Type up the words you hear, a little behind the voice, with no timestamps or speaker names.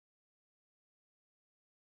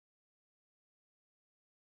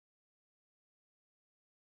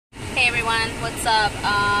everyone, what's up?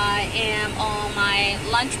 I am on my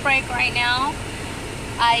lunch break right now.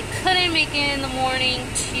 I couldn't make it in the morning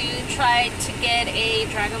to try to get a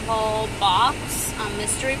Dragon Ball box, a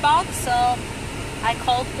mystery box, so I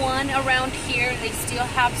called one around here. They still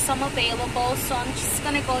have some available, so I'm just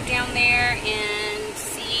gonna go down there and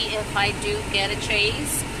see if I do get a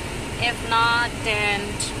chase. If not, then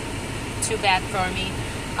too bad for me.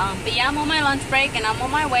 But yeah, I'm on my lunch break and I'm on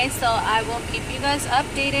my way, so I will keep you guys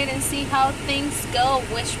updated and see how things go.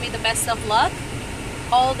 Wish me the best of luck.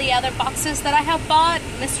 All the other boxes that I have bought,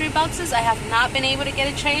 mystery boxes, I have not been able to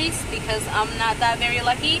get a chase because I'm not that very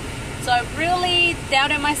lucky. So I really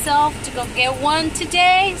doubted myself to go get one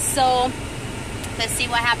today. So let's see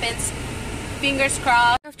what happens. Fingers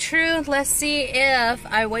crossed. True, let's see if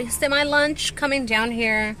I wasted my lunch coming down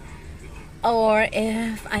here or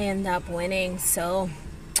if I end up winning. So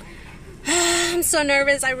I'm so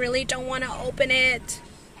nervous. I really don't want to open it.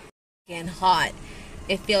 Again, hot.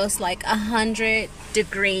 It feels like 100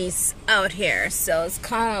 degrees out here. So it's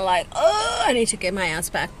kind of like, oh, I need to get my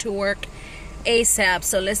ass back to work ASAP.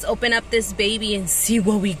 So let's open up this baby and see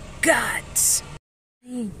what we got.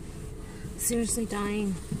 Seriously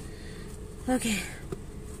dying. Okay.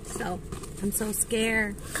 So I'm so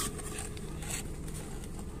scared.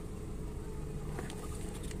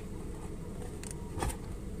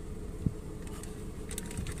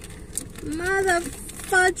 Mother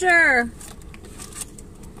fudger.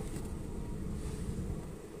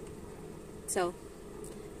 So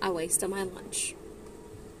I wasted my lunch.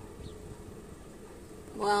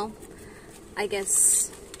 Well, I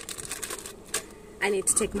guess I need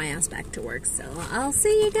to take my ass back to work, so I'll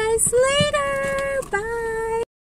see you guys later.